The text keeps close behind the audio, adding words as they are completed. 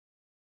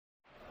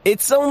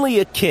It's only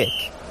a kick.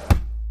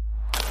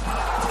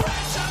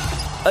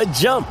 A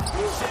jump.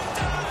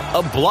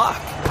 A block.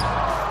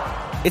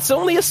 It's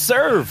only a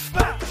serve.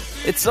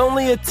 It's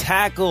only a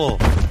tackle.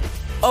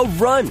 A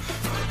run.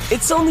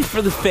 It's only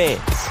for the fans.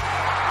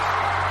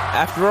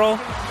 After all,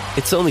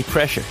 it's only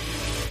pressure.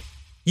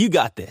 You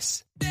got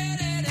this.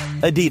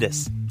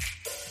 Adidas.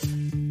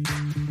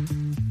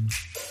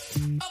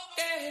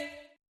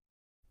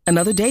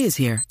 Another day is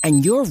here,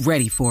 and you're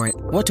ready for it.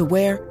 What to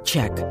wear?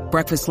 Check.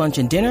 Breakfast, lunch,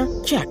 and dinner?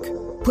 Check.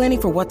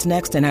 Planning for what's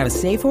next and how to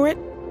save for it?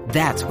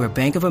 That's where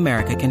Bank of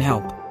America can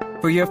help.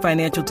 For your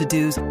financial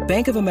to-dos,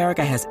 Bank of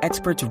America has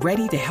experts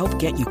ready to help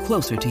get you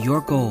closer to your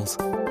goals.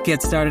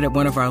 Get started at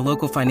one of our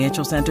local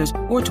financial centers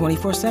or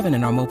 24/7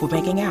 in our mobile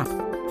banking app.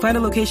 Find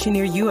a location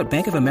near you at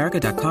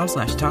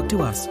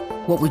bankofamerica.com/talktous.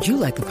 What would you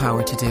like the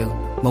power to do?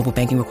 Mobile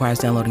banking requires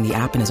downloading the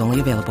app and is only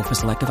available for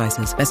select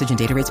devices. Message and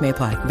data rates may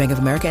apply. Bank of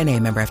America N.A.,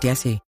 member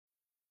FDIC.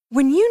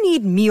 When you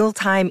need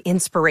mealtime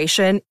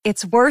inspiration,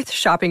 it's worth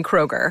shopping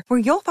Kroger, where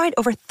you'll find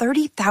over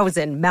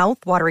 30,000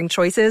 mouth-watering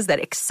choices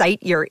that excite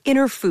your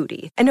inner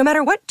foodie. And no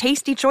matter what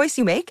tasty choice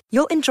you make,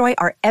 you'll enjoy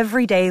our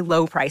everyday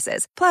low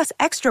prices, plus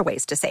extra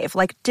ways to save,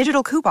 like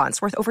digital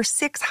coupons worth over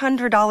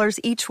 $600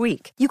 each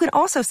week. You can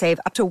also save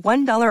up to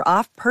 $1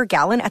 off per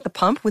gallon at the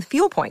pump with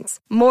fuel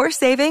points. More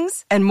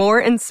savings and more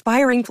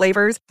inspiring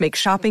flavors make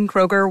shopping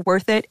Kroger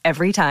worth it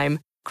every time.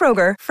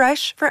 Kroger,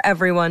 fresh for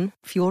everyone.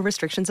 Fuel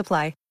restrictions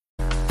apply.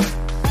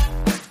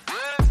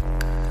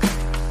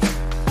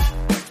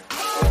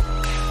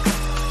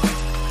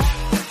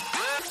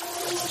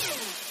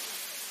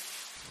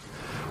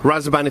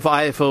 Razaban, if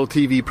IFL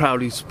TV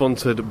proudly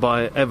sponsored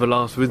by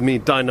Everlast. With me,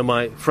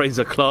 Dynamite,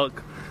 Frazer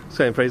Clarke.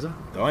 Saying Frazer?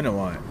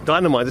 Dynamite.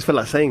 Dynamite, I just feel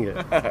like saying it.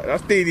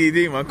 That's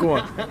DDD, man, come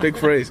on. Big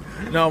phrase.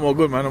 No, I'm all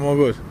good, man, I'm all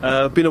good.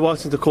 Been a while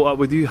since I caught up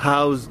with you.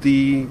 How's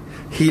the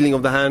healing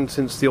of the hand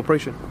since the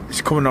operation?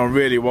 It's coming on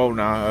really well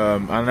now.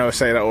 I know I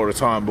say that all the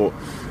time, but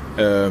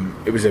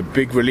it was a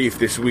big relief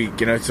this week,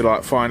 you know, to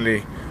like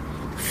finally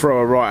throw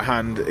a right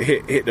hand,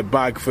 hit the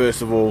bag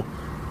first of all,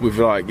 with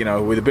like, you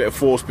know, with a bit of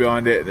force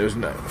behind it. There was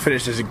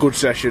finished as a good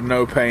session,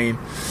 no pain,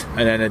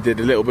 and then I did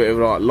a little bit of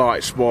like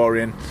light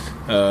sparring.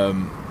 I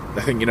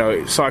think, you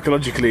know,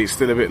 psychologically it's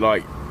still a bit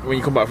like when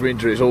you come back from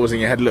injury, it's always in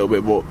your head a little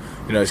bit, but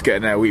you know, it's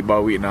getting there week by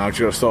week now.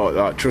 Just got to start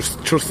like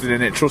trusting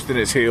in it, trusting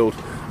it's healed,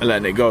 and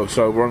letting it go.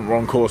 So we're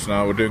on course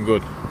now. We're doing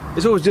good.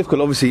 It's always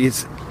difficult. Obviously,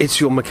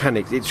 it's your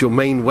mechanics, it's your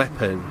main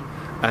weapon,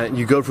 and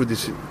you go through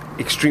this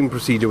extreme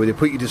procedure where they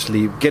put you to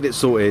sleep, get it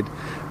sorted,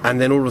 and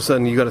then all of a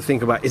sudden you got to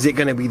think about, is it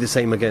going to be the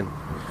same again?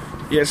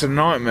 Yeah, it's a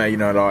nightmare, you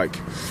know. Like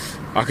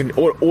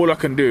all I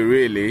can do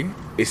really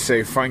is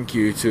say thank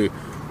you to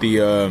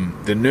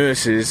the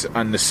nurses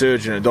and the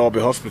surgeon at Derby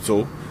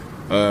Hospital.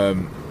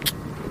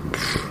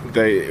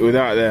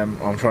 Without them,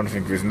 I'm trying to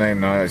think of his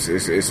name now.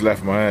 It's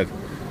left my head.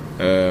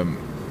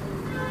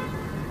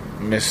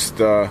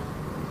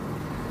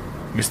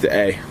 Mr.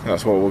 A,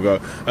 that's what we'll go.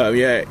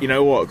 Yeah, you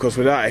know what? Because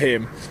without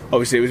him,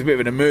 obviously it was a bit of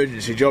an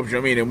emergency job. Do you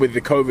know what I mean? And with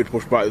the COVID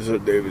pushback,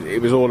 it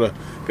was all a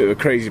bit of a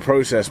crazy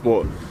process.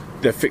 But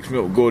they fixed me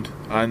up good.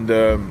 And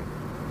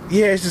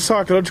yeah, it's a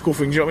psychological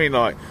thing. Do you know what I mean?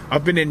 Like,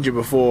 I've been injured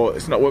before.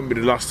 It's not won't be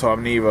the last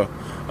time neither.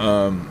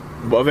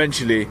 But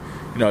eventually,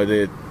 you know,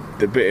 the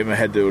bit in my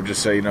head that will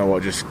just say, you know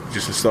what, just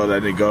start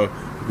letting it go.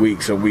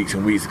 Weeks and weeks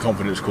and weeks, the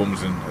confidence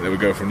comes, and there we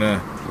go from there.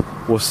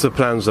 What's the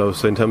plans though?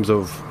 So in terms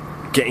of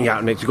getting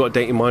out next, you got a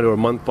date in mind or a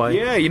month by?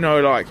 Yeah, you know,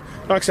 like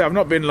I said, I've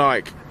not been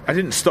like, I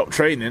didn't stop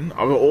training.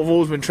 I've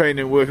always been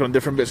training, working on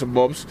different bits and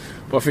bobs.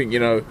 But I think, you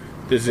know,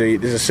 there's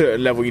a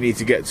certain level you need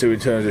to get to in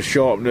terms of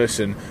sharpness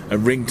and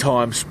ring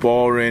time,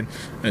 sparring,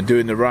 and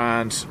doing the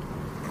rounds,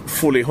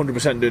 fully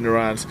 100% doing the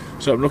rounds.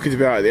 So I'm looking to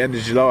be out at the end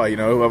of July. You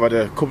know, I've had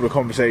a couple of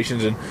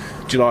conversations, and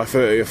July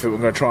 30th, I think we're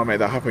going to try and make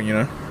that happen. You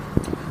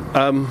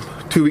know.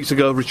 2 weeks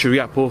ago, Richard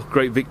Riapo,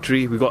 great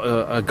victory. We've got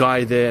a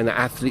guy there, an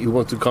athlete who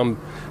wants to come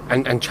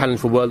and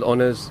challenge for world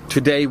honours.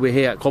 Today we're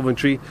here at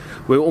Coventry.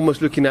 We're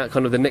almost looking at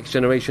kind of the next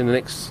generation,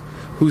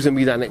 who's going to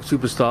be that next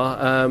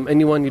superstar.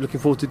 Anyone you're looking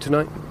forward to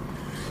tonight?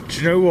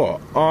 Do you know what?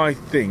 I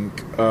think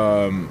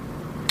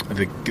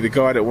the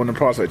guy that won the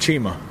prize, like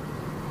Chima.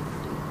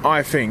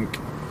 I think,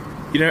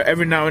 you know,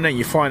 every now and then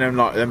you find them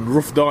like them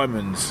rough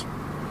diamonds.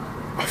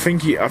 I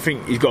think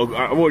he's got.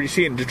 I've already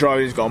seen the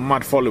driver. He's got a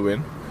mad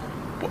following.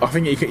 I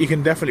think he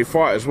can definitely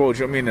fight as well. Do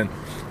you know what I mean?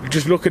 And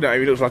just looking at him,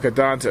 he looks like a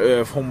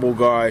down-to-earth, humble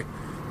guy.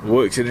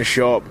 Works in a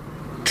shop,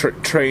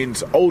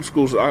 trains old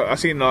school. I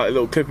seen like a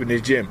little clip in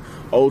his gym.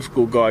 Old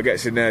school guy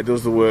gets in there,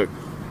 does the work.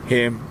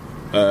 Him,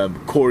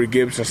 Corey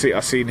Gibbs. I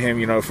seen him.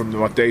 You know, from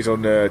my days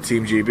on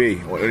Team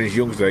GB. In his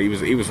young day,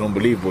 he was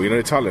unbelievable. You know,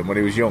 the talent when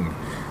he was young.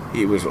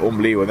 He was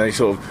unbelievable. And then he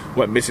sort of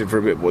went missing for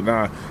a bit, but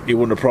now he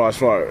won the prize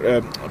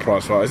fight.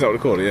 Prize fight, is that what they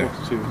call it?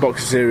 Yeah,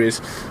 boxing series.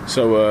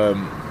 So.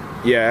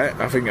 Yeah,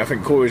 I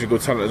think Corey's a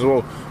good talent as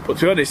well. But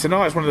to be honest,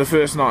 tonight's one of the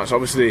first nights.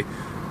 Obviously,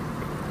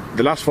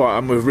 the last fight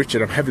I'm with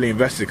Richard, I'm heavily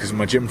invested because of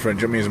my gym friend.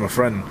 Do you know what I mean? He's my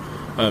friend.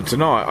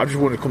 Tonight, I just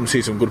want to come and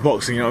see some good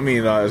boxing. You know what I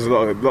mean? Like, there's a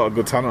lot of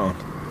good talent on.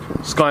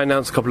 Sky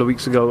announced a couple of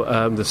weeks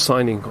ago the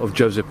signing of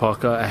Joseph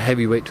Parker, a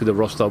heavyweight, to the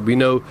roster. We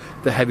know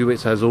the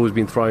heavyweights has always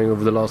been thriving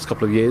over the last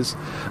couple of years.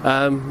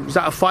 Is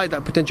that a fight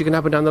that potentially can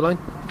happen down the line?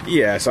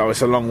 Yeah, so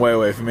it's a long way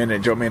away from me, innit? Do you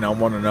know what I mean? I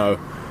want to know.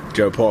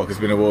 Joe Parker's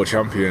been a world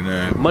champion.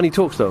 Money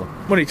talks, though.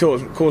 Money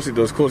talks, of course it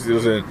does,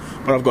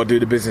 but I've got to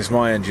do the business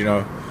my end, you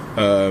know.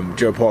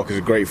 Joe Parker's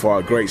a great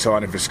fighter, great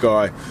signing for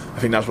Sky. I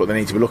think that's what they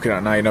need to be looking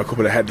at now, you know, a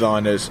couple of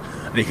headliners,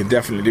 and he can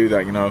definitely do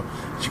that, you know.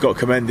 So you've got to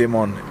commend him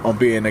on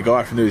being a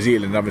guy from New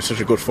Zealand and having such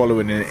a good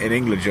following in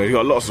England, you know. He's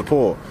got a lot of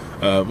support,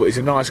 but he's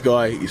a nice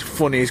guy, he's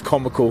funny, he's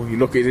comical. You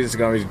look at his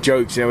Instagram, his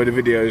jokes, you know, with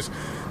the videos.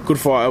 Good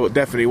fighter, but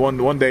definitely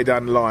one day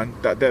down the line,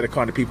 they're the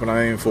kind of people I'm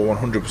aiming for,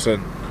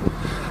 100%.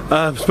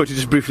 Spoke to you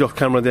just briefly off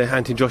camera there.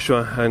 Anthony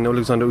Joshua and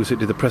Alexander Usyk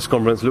did the press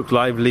conference. Looked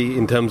lively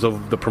in terms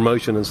of the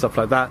promotion and stuff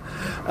like that.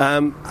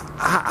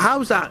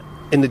 How's that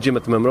in the gym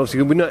at the moment?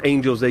 Obviously, we know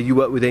Angel's there. You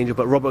work with Angel,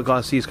 but Robert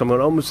Garcia's coming on.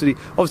 Obviously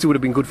would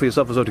have been good for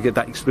yourself as well to get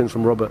that experience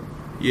from Robert.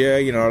 Yeah,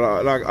 you know,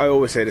 like I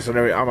always say this.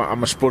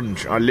 I'm a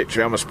sponge.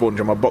 I'm a sponge.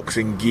 I'm a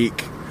boxing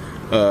geek,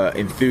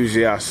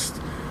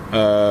 enthusiast.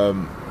 To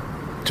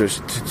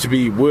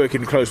be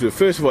working closely with,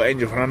 first of all,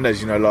 Angel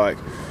Fernandez. You know, like.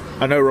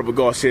 I know Robert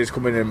Garcia's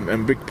coming in,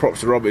 and big props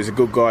to Robert. He's a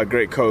good guy,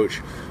 great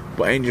coach.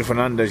 But Angel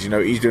Fernandez, you know,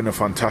 he's doing a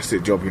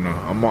fantastic job. You know,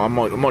 I'm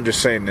not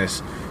just saying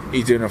this.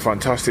 He's doing a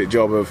fantastic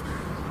job of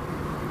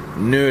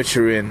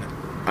nurturing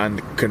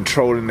and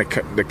controlling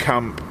the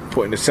camp,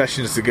 putting the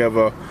sessions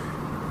together.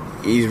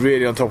 He's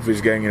really on top of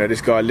his game. You know,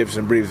 this guy lives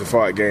and breathes the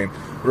fight game.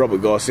 Robert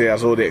Garcia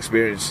has all the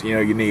experience, you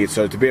know, you need.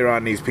 So to be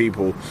around these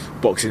people,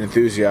 boxing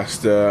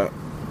enthusiasts, for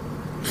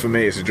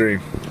me, it's a dream.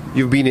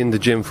 You've been in the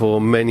gym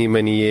for many,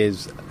 many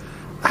years.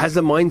 Has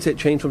the mindset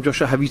changed from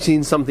Joshua? Have you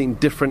seen something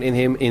different in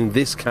him in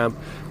this camp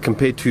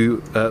compared to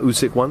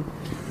Usyk 1?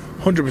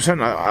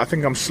 100%. I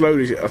think I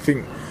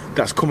think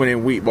that's coming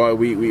in week by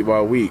week. He's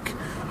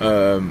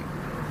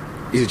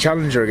a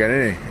challenger again,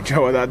 isn't he? Do you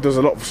know what? That does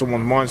a lot for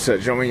someone's mindset.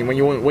 Do you know what I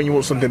mean? When you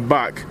want something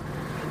back,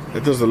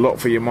 that does a lot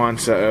for your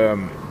mindset.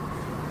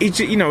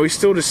 He's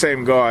still the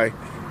same guy.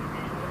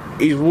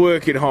 He's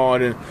working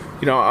hard, and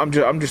you know, I'm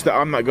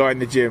that guy in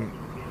the gym.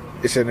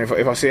 Listen, if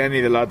I see any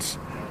of the lads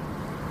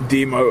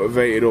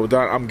demotivated or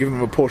down, I'm giving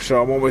him a push.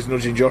 So I'm always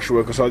nudging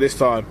Joshua, because this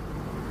time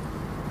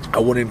I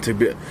want him to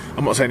be,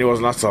 I'm not saying he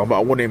wasn't last time, but I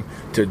want him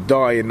to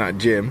die in that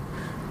gym,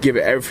 give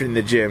it everything in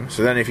the gym,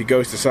 so then if he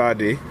goes to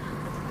Saudi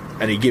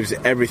and he gives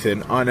it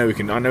everything, I know he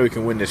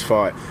can win this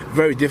fight.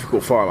 Very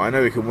difficult fight, but I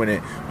know he can win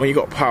it. When you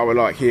got power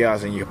like he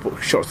has and you can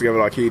put shots together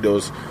like he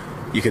does,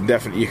 you can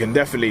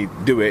definitely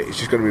do it. It's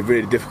just going to be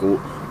really difficult,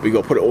 but you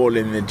got to put it all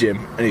in the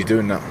gym, and he's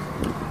doing that.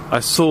 I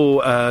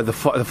saw the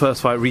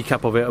first fight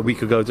recap of it a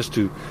week ago, just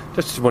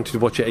wanted to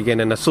watch it again,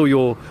 and I saw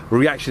your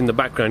reaction in the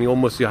background. You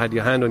had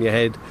your hand on your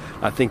head,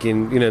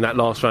 thinking, you know, in that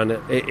last round,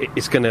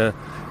 it's gonna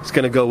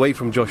go away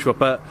from Joshua.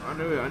 But I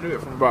knew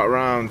it from about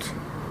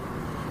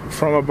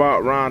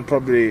round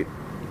probably.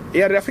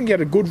 I think he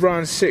had a good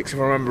round 6, if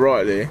I remember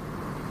rightly.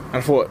 And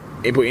I thought,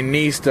 but he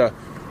needs to.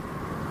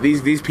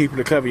 These people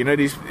are clever, you know.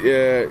 These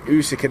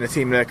Usyk and the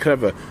team, they're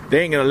clever. They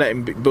ain't gonna let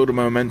him build a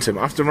momentum.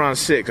 After round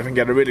 6, I think he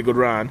had a really good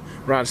round.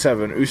 Round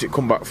 7, Usyk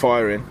come back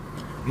firing,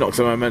 knocked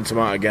the momentum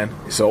out again.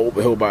 It's an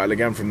uphill battle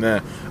again from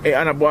there.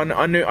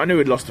 I knew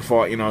he'd lost the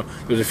fight. You know,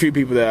 there was a few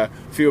people there,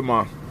 a few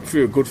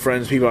good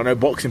friends, people I know,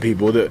 boxing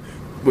people, that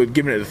were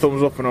giving it the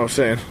thumbs up, and I was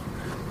saying,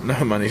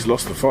 no man, he's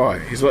lost the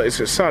fight. It's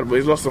sad, but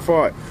he's lost the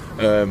fight.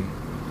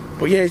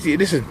 But yeah,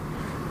 listen,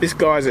 this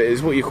guy's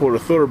is what you call a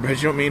thoroughbred.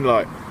 You know what I mean?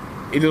 Like.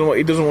 He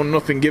doesn't want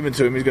nothing given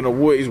to him. He's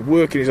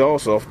working his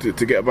arse off to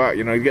get back,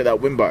 you know, get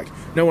that win back.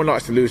 No one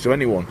likes to lose to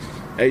anyone.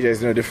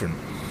 AJ's no different.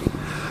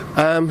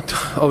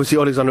 Obviously,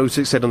 Alexander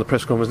Usyk said on the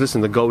press conference, listen,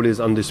 the goal is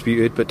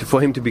undisputed, but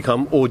for him to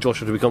become, or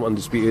Joshua to become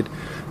undisputed,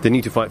 they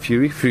need to fight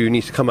Fury. Fury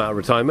needs to come out of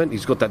retirement.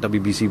 He's got that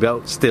WBC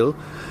belt still.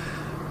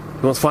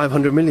 He wants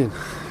 500 million.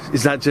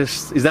 Is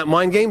that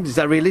mind game? Is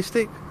that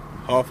realistic?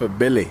 $500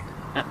 million.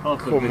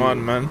 Come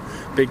on, man.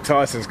 Big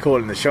Tyson's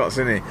calling the shots,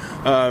 isn't he?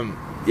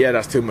 Yeah,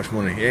 that's too much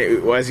money.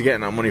 Where's he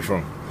getting that money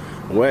from?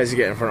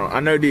 I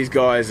know these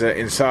guys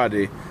in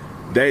Saudi,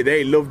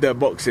 they love their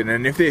boxing,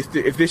 and if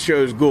this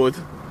show's good,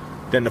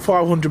 then the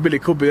 500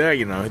 million could be there.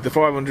 You know, the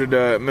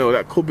 500 mil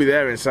that could be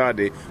there in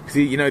Saudi, because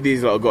you know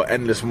these lot have got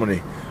endless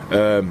money.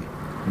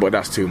 But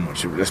that's too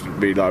much. Let's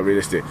be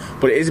realistic.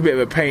 But it is a bit of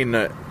a pain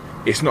that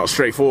it's not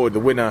straightforward. The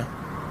winner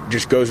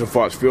just goes and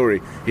fights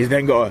Fury. He's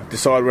then got to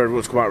decide whether he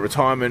wants to come out of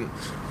retirement.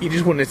 He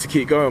just wanted to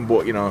keep going,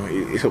 but you know,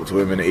 it's up to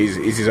him, and he's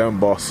his own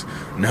boss.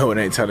 No one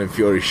ain't telling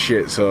Fury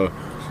shit. So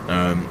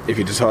if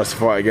he decides to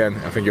fight again,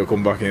 I think he'll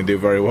come back in and do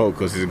very well,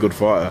 because he's a good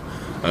fighter.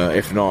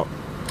 If not,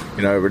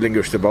 you know,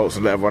 relinquish the belts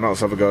and let everyone else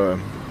have a go at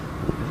him.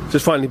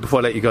 Just finally, before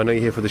I let you go, I know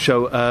you're here for the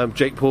show.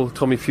 Jake Paul,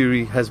 Tommy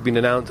Fury has been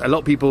announced. A lot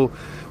of people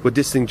were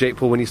dissing Jake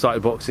Paul when he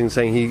started boxing,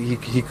 saying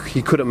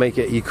he couldn't make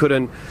it. He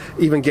couldn't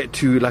even get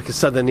to like a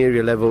southern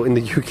area level in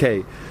the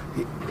UK.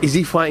 Is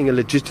he fighting a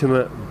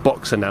legitimate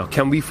boxer now?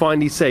 Can we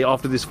finally say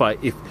after this fight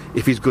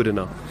if he's good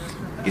enough?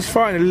 He's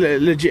fighting a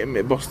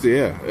legitimate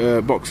boxer,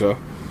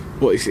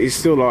 but he's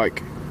still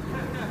like,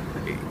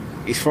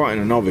 he's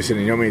fighting a novice, isn't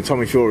he? You know what I mean?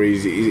 Tommy Fury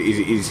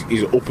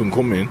is up and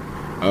coming.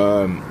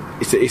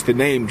 It's the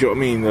name, do you know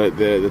what I mean?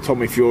 The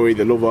Tommy Fury,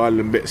 the Love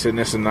Island bits and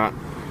this and that.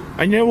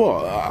 And you know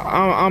what?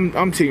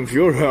 I'm Team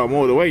Fury. I'm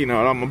all the way. You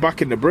know, I'm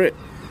backing the Brit.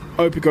 I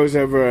hope he goes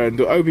over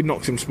and I hope he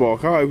knocks him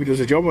spark out. I hope he does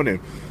a job on him.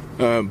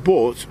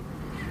 But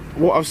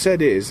what I've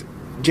said is,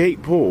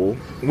 Jake Paul,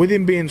 with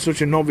him being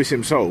such a novice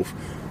himself,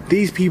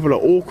 these people are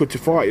awkward to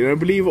fight. You know,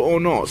 believe it or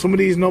not, some of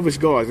these novice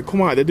guys, they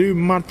come out, they do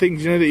mad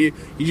things. You know that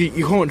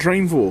you can't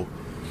train for.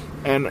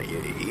 And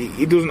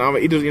he doesn't have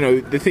it. He does, you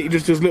know, he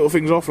just does little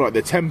things off, like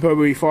the tempo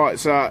where he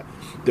fights at,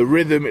 the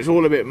rhythm. It's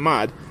all a bit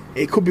mad.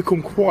 It could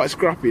become quite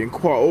scrappy and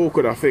quite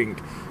awkward, I think.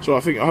 So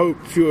I hope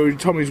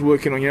Tommy's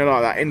working on, you know,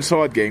 like that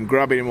inside game,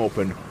 grabbing him up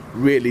and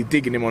really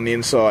digging him on the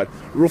inside,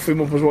 rough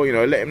him up as well. You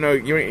know, let him know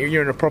you're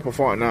in a proper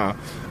fight now.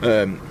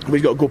 But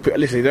he's got good people.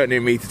 Listen, you don't need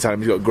me to tell him.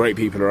 He's got great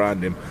people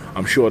around him.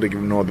 I'm sure they give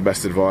him all the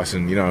best advice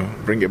and, you know,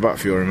 bring it back,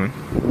 Fury, man.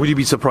 Would you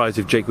be surprised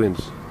if Jake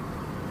wins?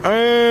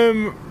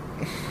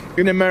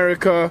 In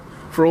America,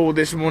 for all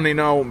this money,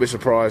 no, I won't be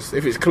surprised.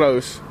 If it's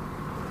close,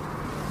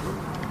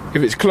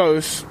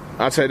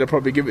 I'd say they'll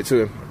probably give it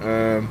to him.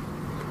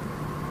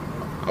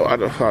 I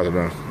don't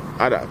know.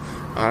 I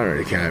don't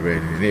really care about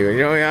it either.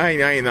 You know, I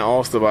ain't that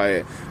arsed about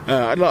it.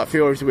 I'd like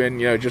Fury to win,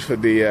 you know, just for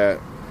the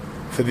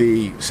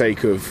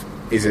sake of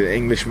he's an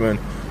Englishman.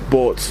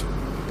 But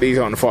these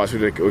aren't the fights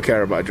we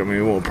care about. I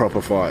mean, we want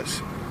proper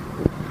fights.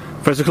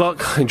 Frazer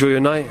Clarke, enjoy your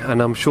night,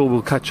 and I'm sure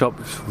we'll catch up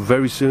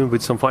very soon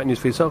with some fight news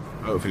for yourself.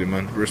 Hopefully,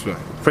 man. Respect.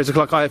 Frazer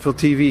Clarke, IFL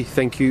TV.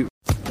 Thank you.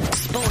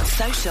 Sports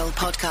Social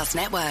Podcast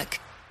Network.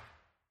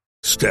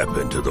 Step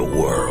into the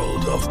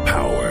world of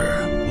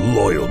power,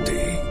 loyalty,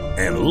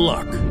 and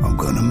luck. I'm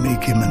gonna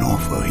make him an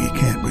offer he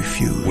can't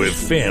refuse. With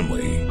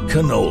family,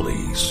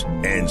 cannolis,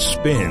 and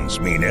spins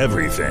mean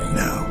everything.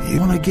 Now, you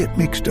wanna get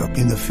mixed up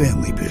in the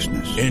family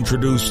business.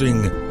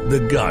 Introducing The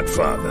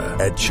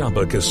Godfather at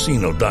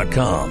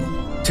ChumbaCasino.com.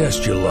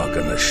 Test your luck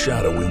in the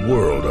shadowy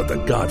world of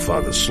The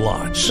Godfather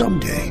slot.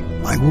 Someday,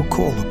 I will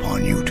call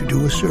upon you to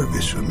do a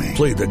service for me.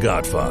 Play The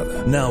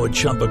Godfather, now at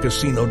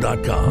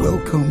ChumbaCasino.com.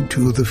 Welcome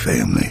to the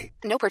family.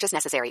 No purchase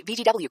necessary.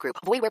 VGW Group.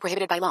 Void where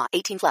prohibited by law.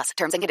 18+.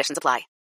 Terms and conditions apply.